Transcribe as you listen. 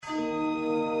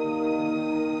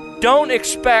Don't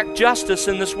expect justice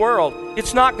in this world.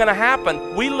 It's not going to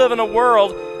happen. We live in a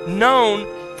world known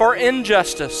for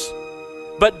injustice.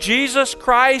 But Jesus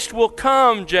Christ will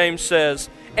come, James says,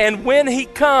 and when He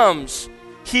comes,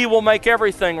 He will make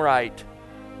everything right.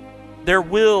 There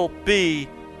will be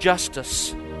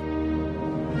justice.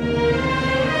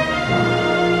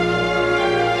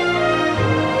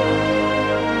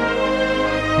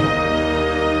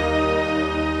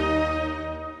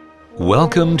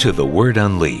 Welcome to The Word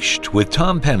Unleashed with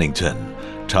Tom Pennington.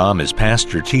 Tom is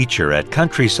pastor-teacher at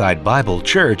Countryside Bible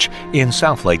Church in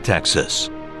Southlake, Texas.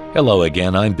 Hello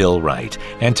again, I'm Bill Wright,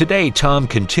 and today Tom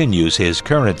continues his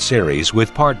current series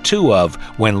with part 2 of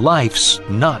When Life's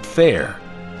Not Fair.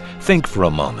 Think for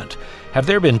a moment. Have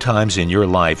there been times in your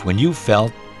life when you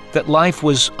felt that life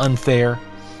was unfair?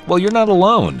 Well, you're not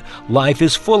alone. Life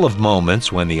is full of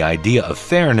moments when the idea of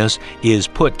fairness is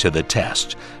put to the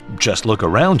test. Just look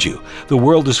around you. The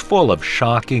world is full of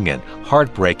shocking and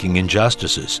heartbreaking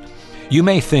injustices. You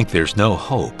may think there's no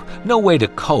hope, no way to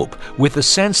cope with the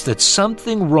sense that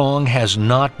something wrong has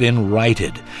not been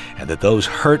righted, and that those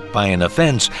hurt by an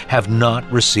offense have not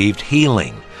received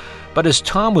healing. But as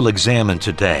Tom will examine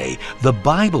today, the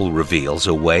Bible reveals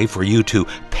a way for you to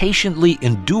patiently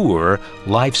endure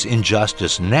life's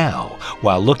injustice now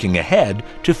while looking ahead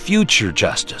to future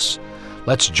justice.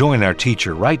 Let's join our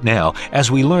teacher right now as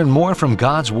we learn more from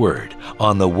God's Word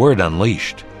on The Word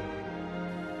Unleashed.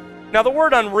 Now, the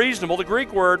word unreasonable, the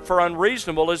Greek word for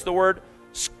unreasonable, is the word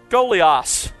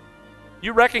scolios.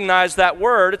 You recognize that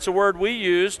word. It's a word we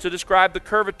use to describe the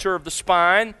curvature of the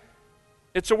spine.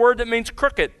 It's a word that means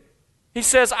crooked. He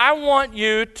says, I want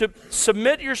you to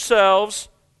submit yourselves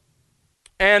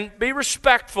and be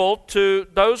respectful to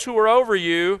those who are over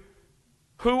you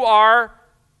who are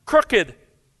crooked,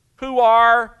 who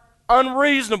are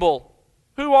unreasonable,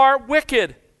 who are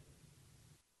wicked.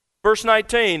 Verse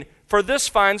 19, for this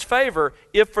finds favor,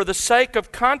 if for the sake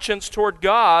of conscience toward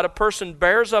God, a person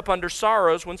bears up under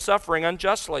sorrows when suffering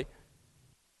unjustly.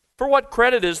 For what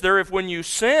credit is there if when you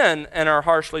sin and are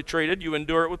harshly treated, you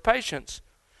endure it with patience?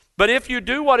 But if you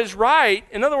do what is right,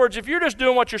 in other words, if you're just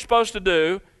doing what you're supposed to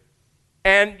do,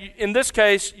 and in this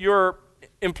case, your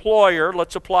employer,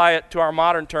 let's apply it to our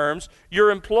modern terms,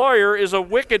 your employer is a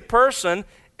wicked person,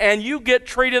 and you get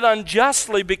treated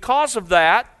unjustly because of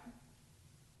that,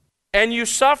 and you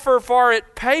suffer for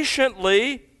it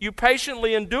patiently, you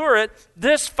patiently endure it,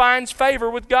 this finds favor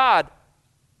with God.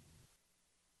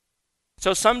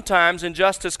 So sometimes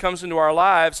injustice comes into our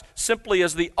lives simply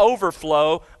as the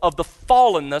overflow of the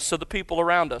fallenness of the people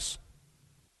around us.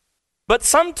 But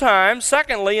sometimes,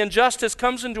 secondly, injustice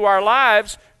comes into our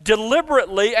lives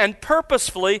deliberately and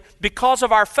purposefully because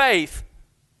of our faith,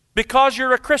 because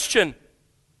you're a Christian,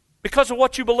 because of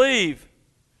what you believe.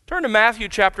 Turn to Matthew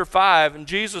chapter 5, and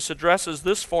Jesus addresses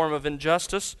this form of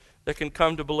injustice that can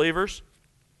come to believers.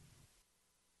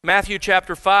 Matthew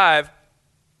chapter 5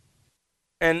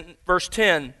 and verse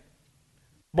 10.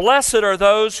 Blessed are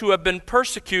those who have been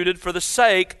persecuted for the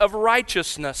sake of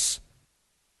righteousness.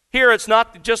 Here it's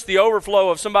not just the overflow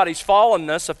of somebody's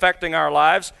fallenness affecting our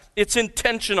lives. It's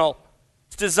intentional.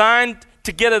 It's designed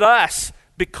to get at us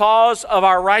because of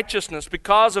our righteousness,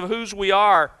 because of whose we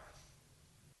are.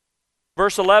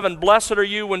 Verse 11, blessed are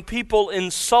you when people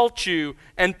insult you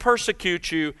and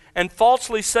persecute you and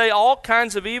falsely say all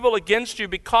kinds of evil against you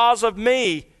because of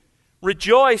me.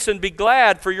 Rejoice and be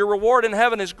glad, for your reward in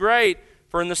heaven is great,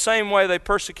 for in the same way they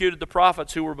persecuted the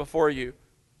prophets who were before you.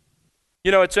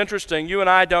 You know, it's interesting. You and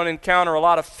I don't encounter a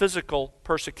lot of physical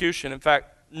persecution. In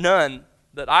fact, none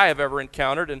that I have ever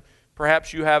encountered, and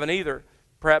perhaps you haven't either.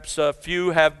 Perhaps a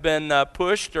few have been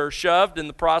pushed or shoved in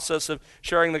the process of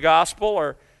sharing the gospel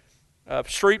or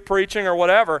street preaching or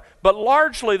whatever. But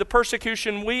largely the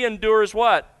persecution we endure is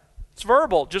what? It's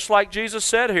verbal, just like Jesus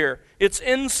said here. It's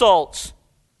insults.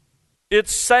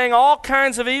 It's saying all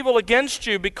kinds of evil against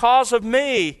you because of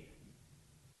me.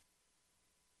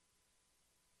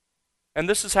 And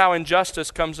this is how injustice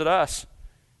comes at us.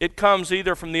 It comes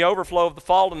either from the overflow of the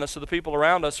fallenness of the people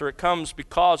around us, or it comes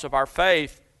because of our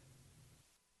faith.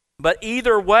 But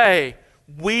either way,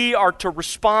 we are to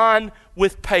respond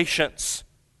with patience.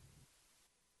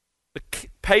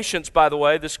 Patience, by the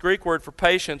way, this Greek word for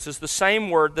patience is the same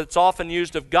word that's often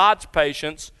used of God's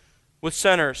patience with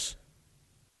sinners.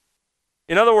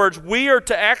 In other words, we are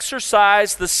to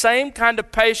exercise the same kind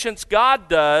of patience God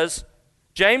does.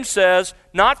 James says,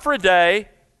 not for a day,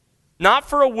 not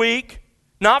for a week,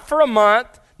 not for a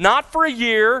month, not for a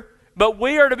year, but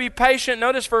we are to be patient,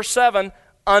 notice verse 7,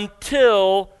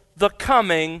 until the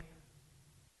coming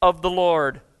of the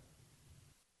Lord.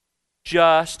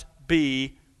 Just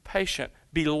be patient.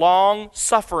 Be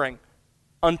long-suffering.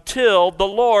 until the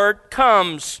Lord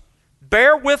comes.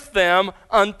 Bear with them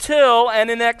until and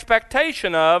in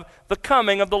expectation of the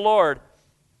coming of the Lord.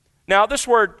 Now, this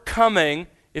word coming,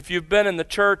 if you've been in the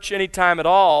church any time at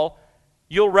all,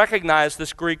 you'll recognize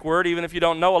this Greek word, even if you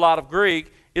don't know a lot of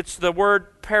Greek. It's the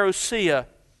word parousia.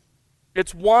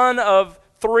 It's one of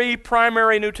three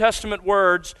primary New Testament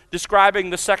words describing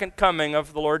the second coming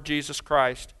of the Lord Jesus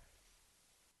Christ.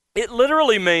 It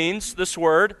literally means, this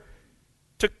word,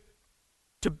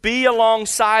 to be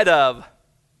alongside of.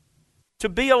 To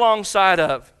be alongside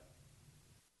of.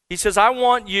 He says, I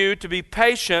want you to be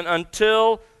patient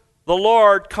until the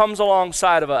Lord comes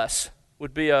alongside of us,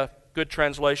 would be a good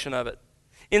translation of it.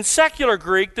 In secular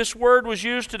Greek, this word was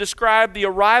used to describe the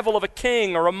arrival of a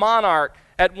king or a monarch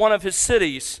at one of his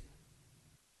cities.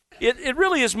 It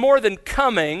really is more than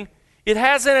coming. It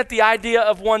has in it the idea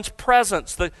of one's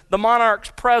presence, the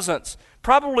monarch's presence.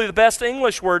 Probably the best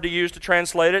English word to use to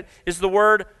translate it is the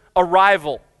word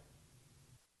arrival.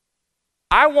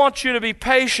 I want you to be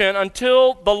patient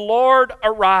until the Lord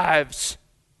arrives.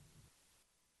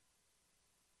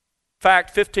 In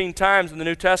fact, 15 times in the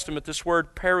New Testament, this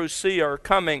word parousia, or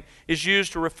coming, is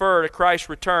used to refer to Christ's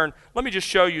return. Let me just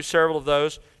show you several of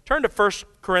those. Turn to 1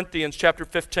 Corinthians chapter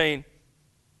 15.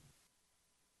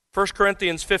 1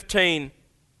 Corinthians 15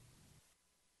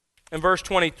 and verse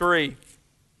 23.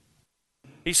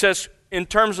 He says, in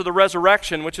terms of the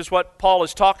resurrection, which is what Paul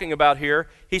is talking about here,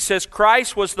 he says,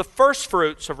 Christ was the first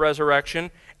fruits of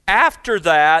resurrection. After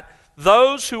that,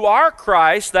 those who are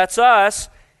Christ, that's us,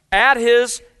 at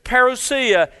his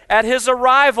parousia, at his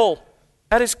arrival,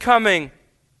 at his coming.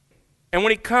 And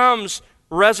when he comes,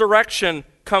 resurrection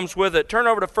comes with it. Turn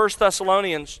over to 1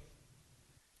 Thessalonians.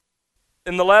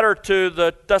 In the letter to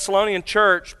the Thessalonian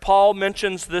church, Paul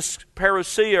mentions this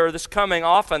parousia, or this coming,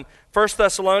 often. 1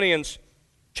 Thessalonians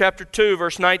chapter 2,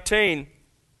 verse 19.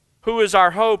 Who is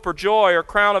our hope or joy or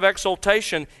crown of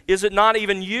exaltation? Is it not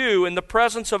even you in the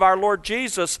presence of our Lord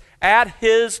Jesus at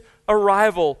his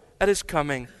arrival, at his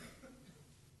coming?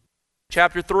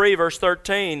 Chapter 3, verse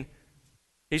 13.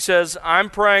 He says,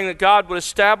 I'm praying that God would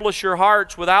establish your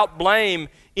hearts without blame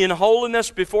in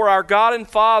holiness before our God and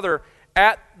Father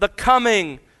at the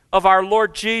coming of our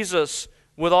Lord Jesus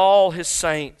with all his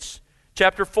saints.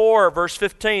 Chapter 4, verse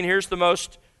 15, here's the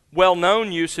most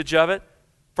well-known usage of it.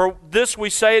 For this we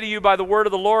say to you by the word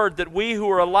of the Lord, that we who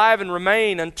are alive and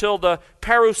remain until the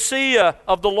parousia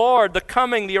of the Lord, the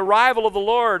coming, the arrival of the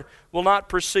Lord, will not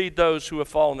precede those who have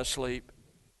fallen asleep.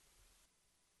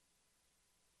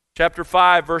 Chapter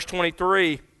 5, verse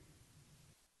 23.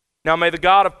 Now may the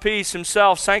God of peace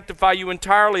himself sanctify you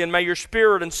entirely, and may your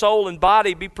spirit and soul and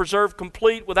body be preserved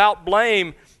complete without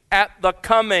blame at the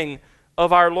coming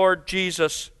of our Lord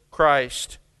Jesus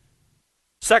Christ.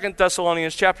 2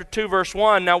 Thessalonians chapter 2, verse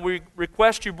 1, Now we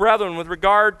request you, brethren, with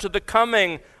regard to the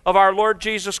coming of our Lord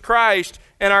Jesus Christ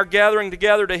and our gathering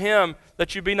together to him,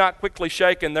 that you be not quickly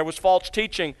shaken. There was false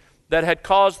teaching that had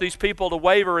caused these people to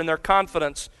waver in their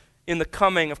confidence in the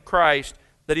coming of Christ,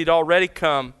 that he'd already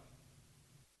come.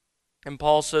 And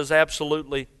Paul says,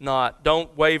 absolutely not.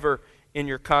 Don't waver in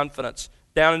your confidence.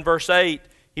 Down in verse 8,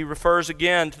 he refers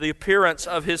again to the appearance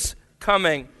of his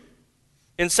coming.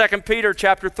 In 2 Peter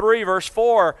chapter 3, verse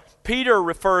 4, Peter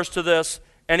refers to this,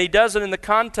 and he does it in the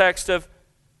context of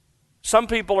some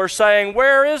people are saying,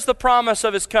 where is the promise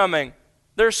of his coming?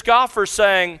 There's scoffers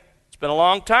saying, it's been a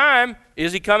long time.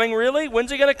 Is he coming really?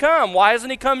 When's he going to come? Why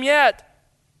hasn't he come yet?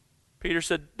 Peter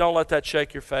said, don't let that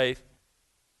shake your faith.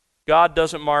 God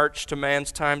doesn't march to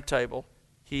man's timetable.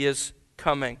 He is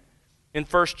coming. In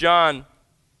 1 John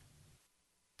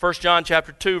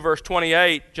chapter 2, verse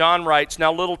 28, John writes,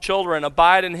 Now little children,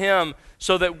 abide in him,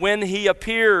 so that when he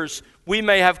appears, we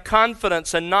may have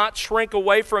confidence and not shrink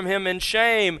away from him in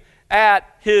shame at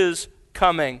his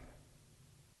coming.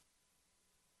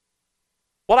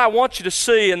 What I want you to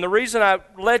see, and the reason I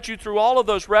led you through all of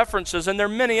those references, and there are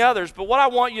many others, but what I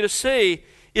want you to see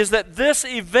is that this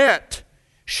event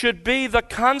should be the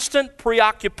constant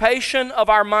preoccupation of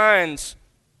our minds.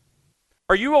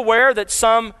 Are you aware that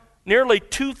some nearly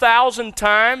 2,000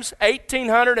 times,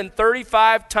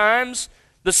 1,835 times,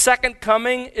 the second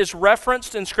coming is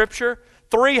referenced in Scripture?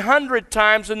 300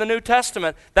 times in the New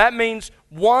Testament. That means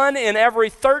 1 in every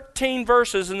 13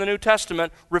 verses in the New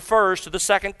Testament refers to the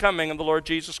second coming of the Lord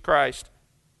Jesus Christ.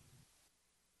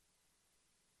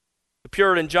 The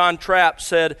Puritan John Trapp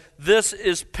said, This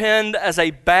is pinned as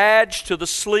a badge to the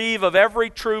sleeve of every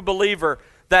true believer,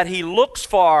 that he looks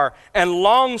for and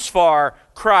longs for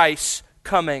Christ's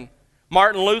coming.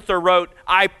 Martin Luther wrote,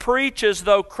 I preach as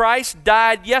though Christ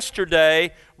died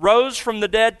yesterday, rose from the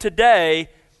dead today,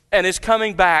 and is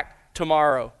coming back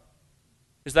tomorrow.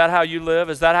 Is that how you live?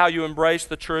 Is that how you embrace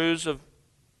the truths of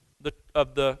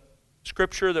the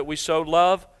Scripture that we so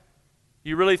love?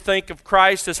 You really think of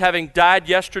Christ as having died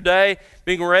yesterday,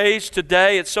 being raised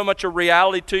today? It's so much a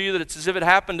reality to you that it's as if it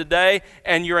happened today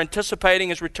and you're anticipating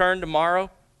His return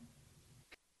tomorrow?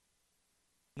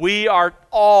 We are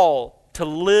all to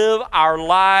live our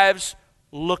lives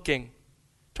looking.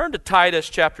 Turn to Titus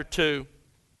chapter 2.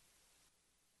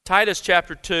 Titus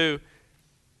chapter 2.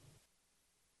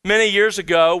 Many years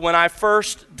ago, when I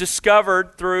first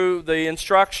discovered through the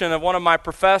instruction of one of my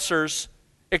professors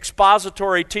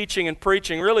expository teaching and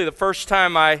preaching, really the first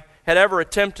time I had ever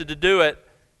attempted to do it,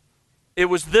 it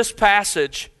was this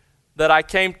passage that I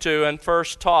came to and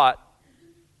first taught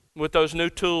with those new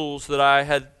tools that I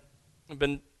had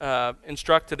been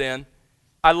instructed in.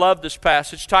 I love this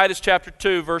passage. Titus chapter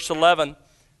 2, verse 11.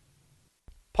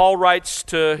 Paul writes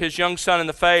to his young son in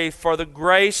the faith, "For the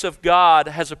grace of God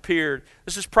has appeared."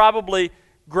 This is probably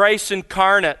grace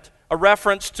incarnate, a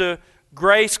reference to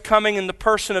grace coming in the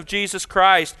person of Jesus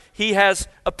Christ. He has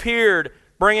appeared,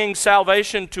 bringing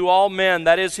salvation to all men.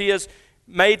 That is, He has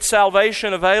made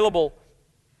salvation available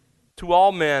to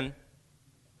all men.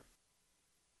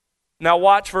 Now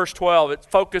watch verse 12. It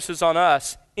focuses on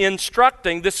us.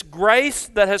 Instructing, this grace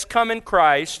that has come in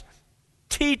Christ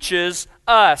teaches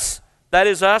us, that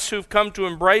is us who've come to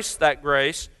embrace that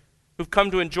grace, who've come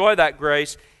to enjoy that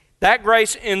grace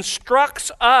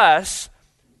instructs us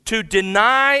to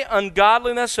deny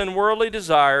ungodliness and worldly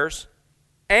desires,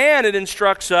 and it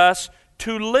instructs us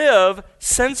to live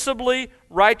sensibly,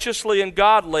 righteously, and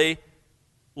godly,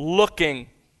 looking.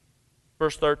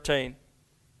 Verse 13.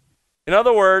 In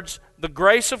other words, the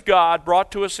grace of God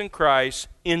brought to us in Christ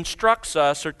instructs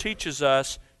us or teaches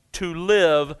us to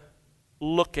live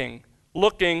looking.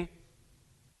 Looking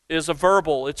is a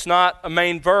verbal. It's not a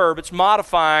main verb. It's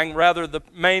modifying, rather, the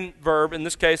main verb, in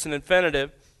this case an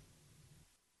infinitive.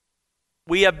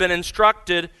 We have been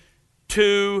instructed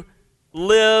to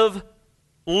live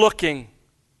looking.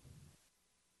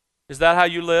 Is that how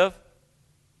you live?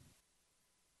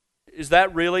 Is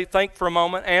that really? Think for a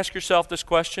moment. Ask yourself this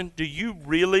question. Do you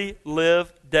really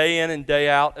live day in and day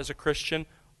out as a Christian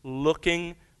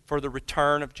looking for the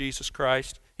return of Jesus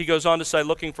Christ? He goes on to say,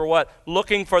 looking for what?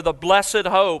 Looking for the blessed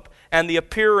hope and the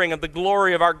appearing of the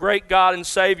glory of our great God and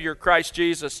Savior, Christ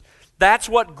Jesus. That's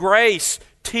what grace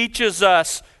teaches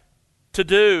us to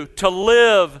do, to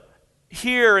live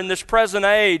here in this present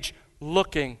age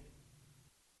looking.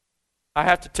 I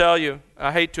have to tell you,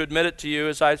 I hate to admit it to you,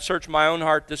 as I search my own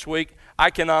heart this week, I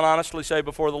cannot honestly say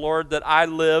before the Lord that I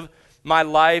live my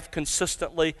life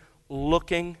consistently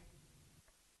looking.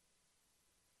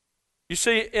 You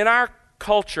see, in our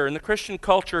culture, in the Christian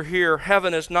culture here,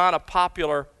 heaven is not a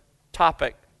popular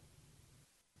topic.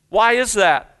 Why is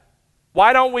that?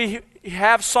 Why don't we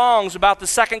have songs about the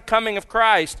second coming of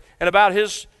Christ and about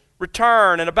His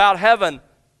return and about heaven?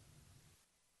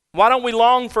 Why don't we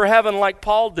long for heaven like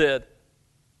Paul did?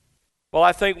 Well,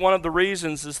 I think one of the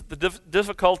reasons is the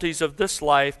difficulties of this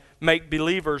life make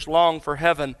believers long for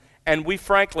heaven, and we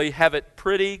frankly have it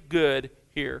pretty good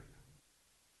here.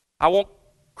 I want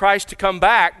Christ to come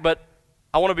back, but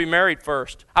I want to be married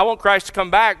first. I want Christ to come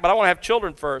back, but I want to have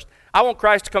children first. I want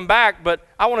Christ to come back, but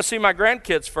I want to see my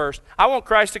grandkids first. I want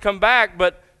Christ to come back,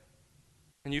 but...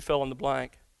 And you fill in the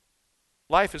blank.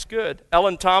 Life is good.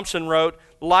 Ellen Thompson wrote,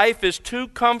 "Life is too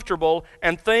comfortable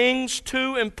and things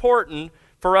too important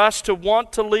for us to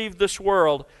want to leave this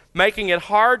world, making it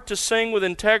hard to sing with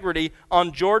integrity,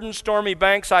 'On Jordan's stormy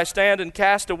banks I stand and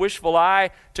cast a wishful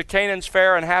eye to Canaan's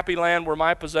fair and happy land where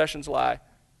my possessions lie.'"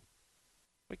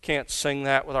 We can't sing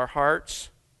that with our hearts.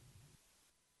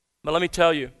 But let me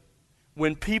tell you,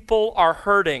 when people are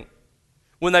hurting,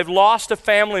 when they've lost a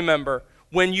family member,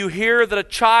 when you hear that a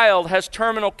child has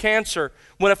terminal cancer,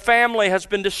 when a family has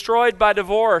been destroyed by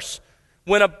divorce,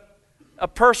 when a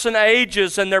person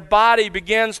ages and their body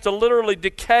begins to literally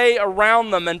decay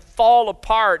around them and fall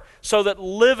apart so that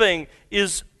living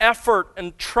is effort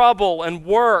and trouble and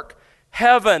work,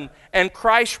 heaven and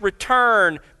Christ's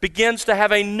return begins to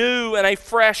have a new and a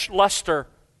fresh luster.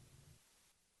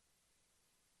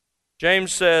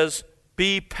 James says,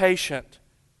 "Be patient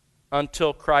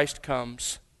until Christ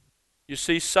comes." You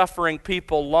see, suffering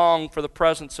people long for the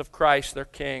presence of Christ, their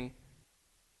King.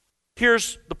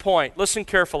 Here's the point. Listen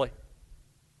carefully.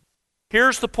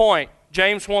 Here's the point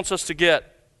James wants us to get.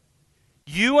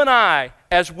 You and I,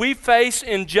 as we face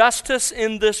injustice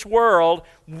in this world,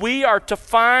 we are to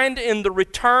find in the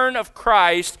return of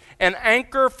Christ an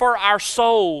anchor for our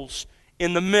souls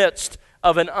in the midst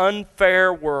of an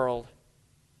unfair world.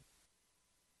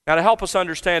 Now, to help us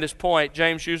understand his point,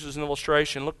 James uses an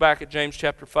illustration. Look back at James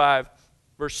chapter 5,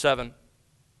 verse 7.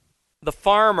 The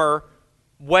farmer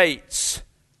waits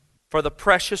for the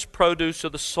precious produce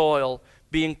of the soil,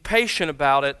 being patient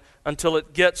about it until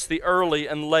it gets the early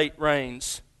and late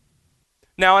rains.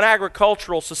 Now, an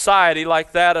agricultural society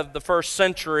like that of the first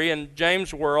century in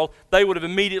James' world, they would have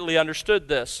immediately understood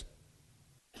this.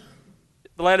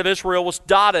 The land of Israel was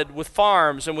dotted with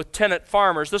farms and with tenant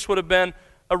farmers. This would have been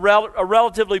a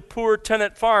relatively poor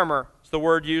tenant farmer, is the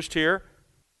word used here.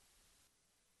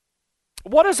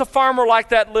 What does a farmer like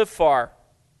that live for?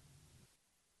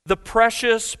 The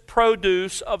precious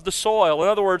produce of the soil. In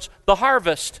other words, the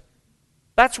harvest.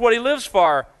 That's what he lives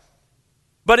for.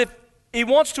 But if he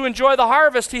wants to enjoy the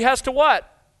harvest, he has to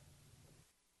what?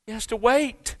 He has to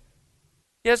wait.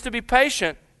 He has to be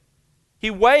patient.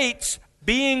 He waits,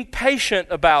 being patient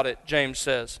about it, James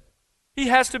says. He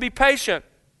has to be patient.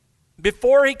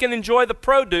 Before he can enjoy the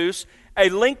produce, a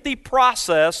lengthy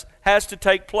process has to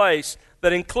take place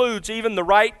that includes even the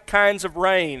right kinds of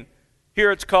rain.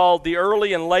 Here it's called the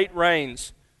early and late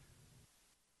rains.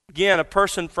 Again, a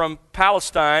person from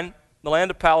Palestine, the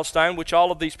land of Palestine, which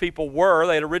all of these people were,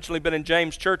 they had originally been in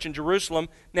James' church in Jerusalem,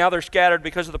 now they're scattered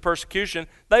because of the persecution,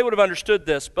 they would have understood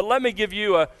this. But let me give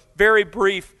you a very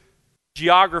brief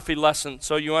geography lesson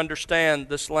so you understand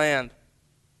this land.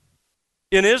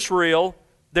 In Israel,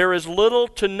 there is little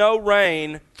to no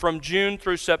rain from June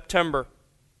through September.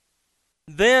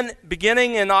 Then,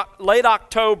 beginning in late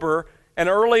October and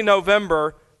early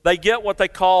November, they get what they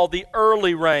call the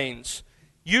early rains,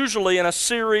 usually in a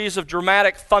series of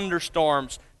dramatic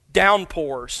thunderstorms,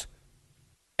 downpours.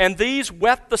 And these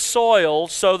wet the soil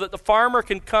so that the farmer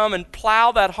can come and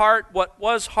plow that what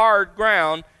was hard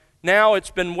ground. Now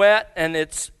it's been wet and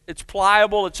it's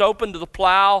pliable, it's open to the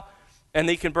plow, and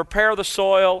he can prepare the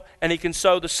soil and he can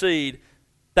sow the seed.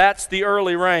 That's the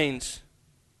early rains.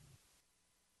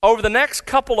 Over the next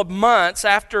couple of months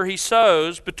after he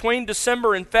sows, between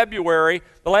December and February,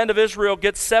 the land of Israel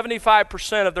gets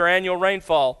 75% of their annual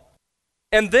rainfall.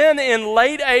 And then in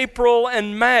late April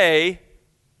and May,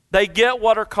 they get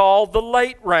what are called the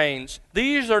late rains.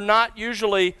 These are not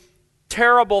usually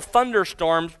terrible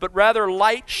thunderstorms, but rather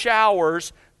light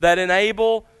showers that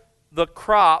enable the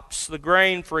crops, the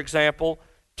grain, for example,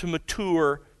 to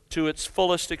mature to its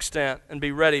fullest extent and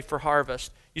be ready for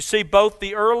harvest. You see, both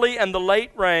the early and the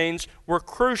late rains were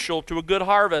crucial to a good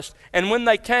harvest. And when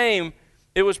they came,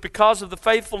 it was because of the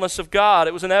faithfulness of God.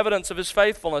 It was an evidence of His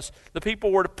faithfulness. The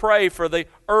people were to pray for the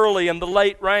early and the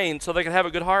late rain so they could have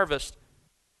a good harvest.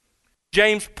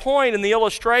 James' point in the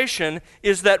illustration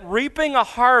is that reaping a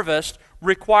harvest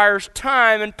requires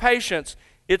time and patience.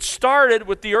 It started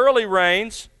with the early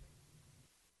rains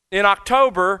in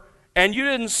October, and you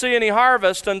didn't see any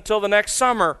harvest until the next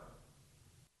summer.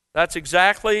 That's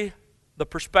exactly the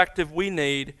perspective we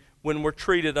need when we're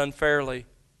treated unfairly.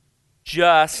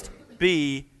 Just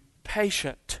be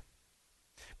patient.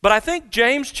 But I think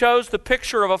James chose the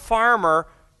picture of a farmer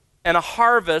and a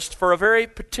harvest for a very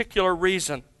particular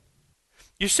reason.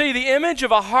 You see, the image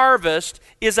of a harvest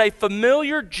is a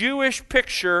familiar Jewish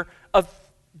picture of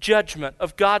judgment,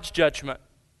 of God's judgment.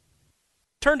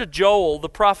 Turn to Joel, the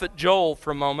prophet Joel,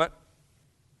 for a moment.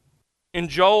 In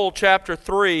Joel chapter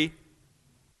 3,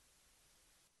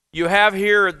 you have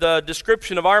here the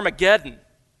description of Armageddon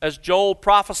as Joel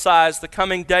prophesies the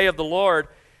coming day of the Lord.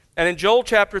 And in Joel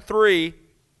chapter 3,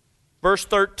 verse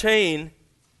 13,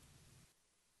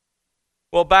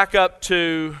 we'll back up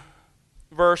to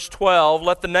verse 12.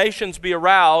 Let the nations be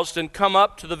aroused and come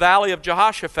up to the valley of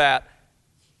Jehoshaphat.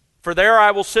 For there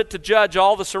I will sit to judge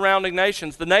all the surrounding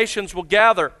nations. The nations will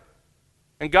gather.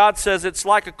 And God says it's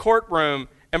like a courtroom.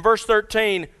 And verse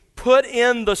 13, put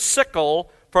in the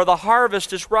sickle, for the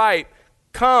harvest is ripe.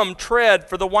 Come, tread,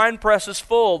 for the winepress is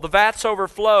full. The vats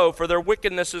overflow, for their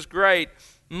wickedness is great.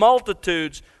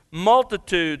 Multitudes,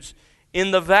 multitudes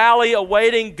in the valley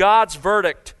awaiting God's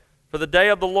verdict. For the day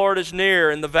of the Lord is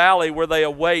near in the valley where they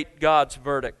await God's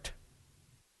verdict.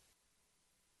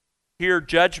 Here,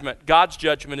 judgment, God's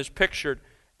judgment, is pictured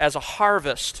as a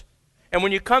harvest. And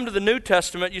when you come to the New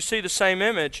Testament, you see the same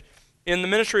image. In the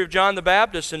ministry of John the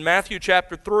Baptist, in Matthew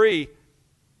chapter 3,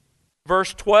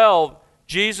 verse 12,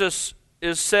 Jesus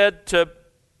is said to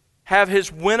have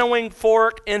his winnowing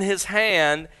fork in his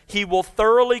hand. He will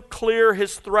thoroughly clear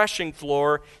his threshing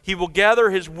floor. He will gather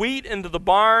his wheat into the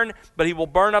barn, but he will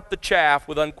burn up the chaff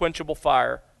with unquenchable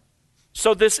fire.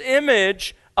 So this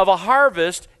image of a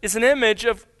harvest is an image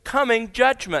of coming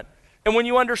judgment. And when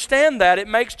you understand that, it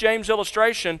makes James'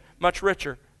 illustration much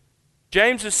richer.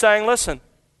 James is saying, listen,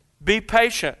 be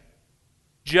patient.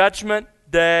 Judgment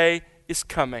day is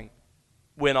coming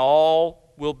when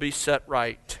all will be set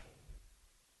right.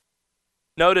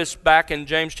 Notice back in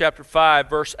James chapter 5,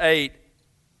 verse 8,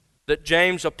 that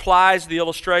James applies the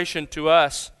illustration to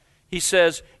us. He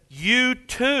says, you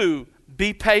too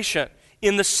be patient.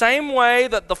 In the same way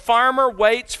that the farmer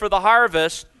waits for the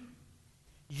harvest,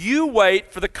 you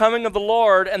wait for the coming of the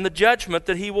Lord and the judgment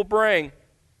that He will bring.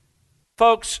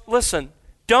 Folks, listen,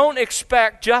 don't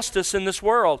expect justice in this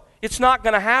world. It's not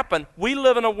going to happen. We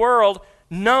live in a world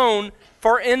known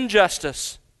for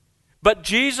injustice. But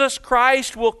Jesus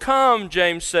Christ will come,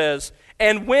 James says,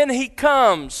 and when He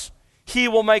comes, He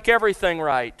will make everything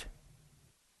right.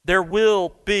 There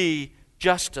will be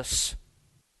justice.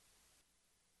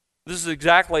 This is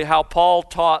exactly how Paul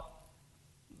taught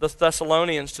the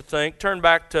Thessalonians to think. Turn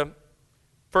back to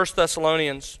 2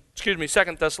 Thessalonians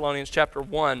chapter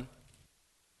 1.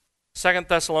 2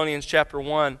 Thessalonians chapter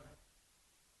 1.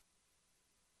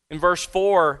 In verse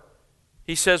 4,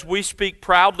 he says, we speak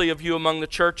proudly of you among the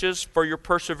churches for your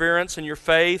perseverance and your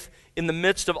faith in the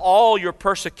midst of all your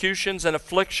persecutions and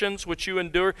afflictions which you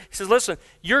endure. He says, listen,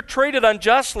 you're treated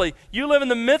unjustly. You live in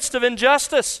the midst of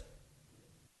injustice.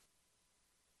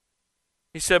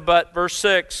 He said, but verse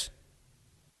 6,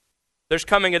 there's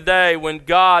coming a day when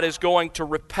God is going to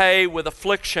repay with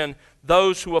affliction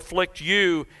those who afflict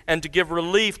you and to give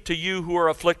relief to you who are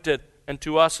afflicted and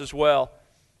to us as well.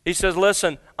 He says,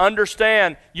 listen,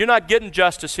 understand, you're not getting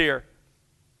justice here,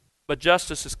 but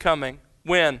justice is coming.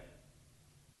 When?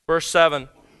 Verse 7,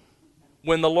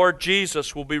 when the Lord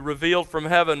Jesus will be revealed from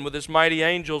heaven with His mighty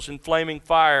angels in flaming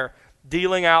fire,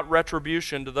 dealing out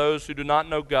retribution to those who do not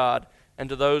know God and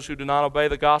to those who do not obey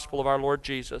the gospel of our Lord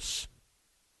Jesus.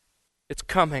 It's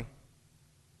coming.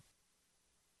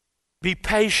 Be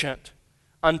patient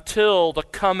until the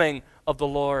coming of the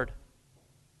Lord.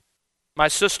 My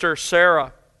sister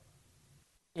Sarah,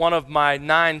 one of my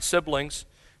 9 siblings,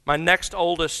 my next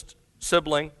oldest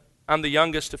sibling, I'm the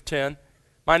youngest of 10.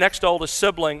 My next oldest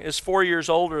sibling is 4 years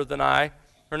older than I.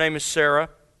 Her name is Sarah.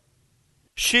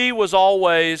 She was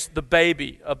always the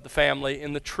baby of the family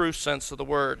in the true sense of the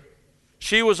word.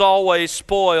 She was always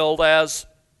spoiled as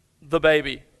the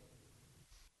baby.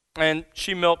 And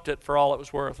she milked it for all it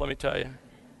was worth, let me tell you.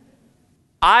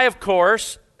 I, of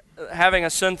course, having a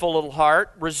sinful little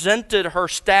heart, resented her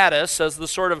status as the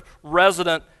sort of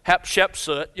resident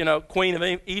Hatshepsut, queen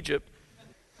of Egypt.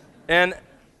 And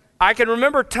I can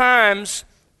remember times,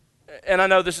 and I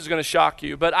know this is going to shock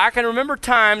you, but I can remember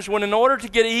times when in order to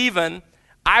get even,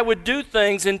 I would do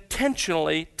things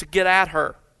intentionally to get at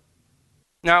her.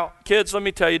 Now, kids, let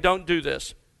me tell you, don't do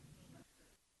this.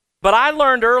 But I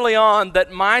learned early on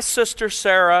that my sister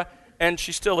Sarah, and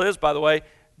she still is, by the way,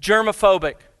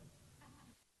 germophobic.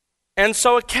 And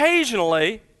so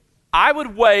occasionally, I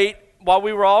would wait while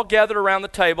we were all gathered around the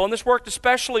table, and this worked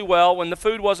especially well when the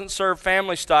food wasn't served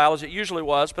family style, as it usually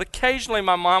was, but occasionally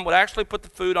my mom would actually put the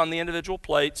food on the individual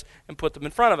plates and put them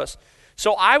in front of us.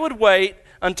 So I would wait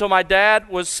until my dad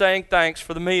was saying thanks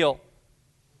for the meal.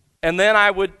 And then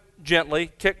I would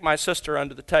gently kick my sister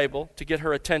under the table to get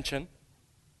her attention.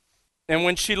 And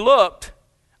when she looked,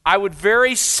 I would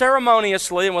very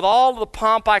ceremoniously and with all the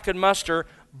pomp I could muster,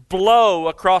 blow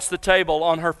across the table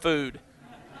on her food.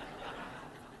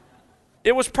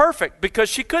 It was perfect because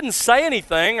she couldn't say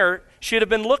anything or she'd have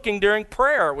been looking during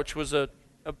prayer, which was an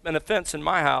offense in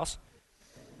my house.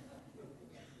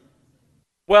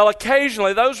 Well,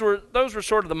 occasionally, those were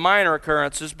sort of the minor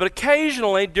occurrences, but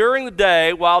occasionally during the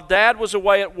day while Dad was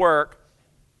away at work,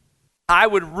 I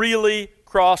would really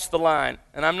cross the line.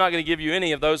 And I'm not going to give you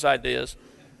any of those ideas.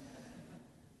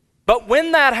 But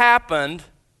when that happened,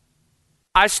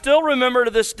 I still remember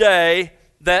to this day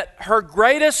that her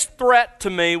greatest threat to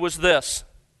me was this.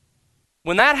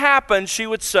 When that happened, she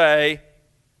would say,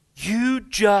 "You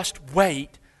just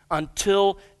wait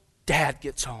until Dad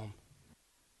gets home."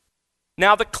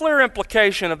 Now, the clear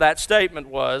implication of that statement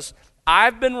was,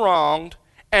 I've been wronged,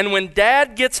 and when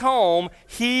Dad gets home,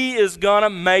 he is going to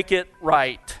make it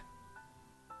right.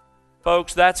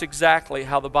 Folks, that's exactly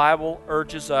how the Bible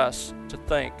urges us to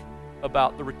think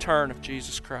about the return of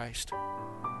Jesus Christ.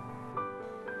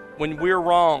 When we're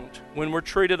wronged, when we're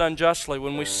treated unjustly,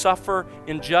 when we suffer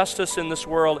injustice in this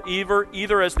world,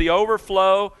 either as the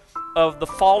overflow of the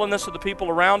fallenness of the people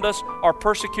around us or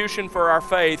persecution for our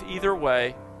faith, either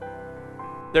way,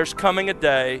 there's coming a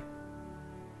day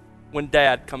when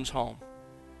Dad comes home,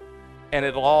 and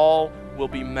it all will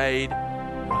be made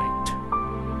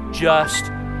right. Just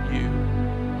you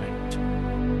wait.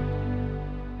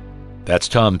 That's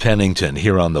Tom Pennington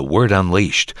here on The Word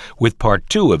Unleashed with part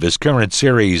 2 of his current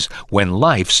series, When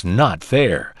Life's Not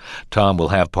Fair. Tom will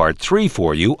have part 3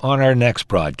 for you on our next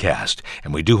broadcast,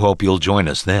 and we do hope you'll join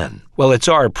us then. Well, it's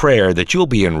our prayer that you'll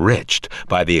be enriched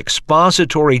by the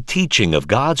expository teaching of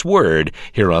God's Word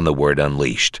here on The Word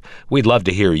Unleashed. We'd love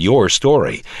to hear your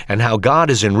story and how God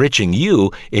is enriching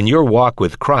you in your walk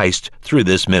with Christ through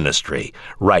this ministry.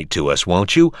 Write to us,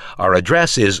 won't you? Our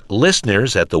address is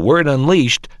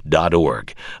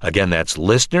listeners@thewordunleashed.org. Again, that's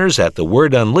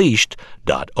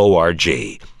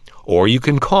listeners@thewordunleashed.org. Or you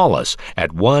can call us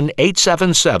at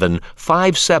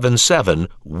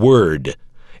 1-877-577-WORD.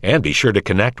 And be sure to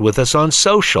connect with us on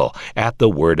social at The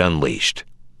Word Unleashed.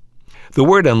 The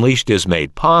Word Unleashed is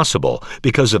made possible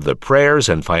because of the prayers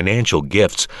and financial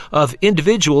gifts of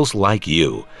individuals like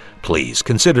you. Please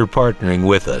consider partnering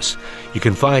with us. You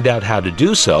can find out how to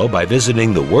do so by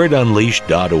visiting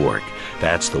thewordunleashed.org.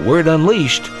 That's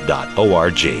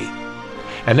thewordunleashed.org.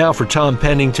 And now for Tom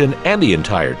Pennington and the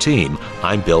entire team,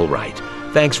 I'm Bill Wright.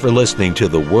 Thanks for listening to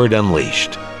The Word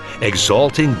Unleashed,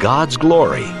 exalting God's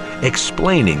glory,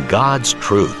 explaining God's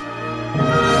truth.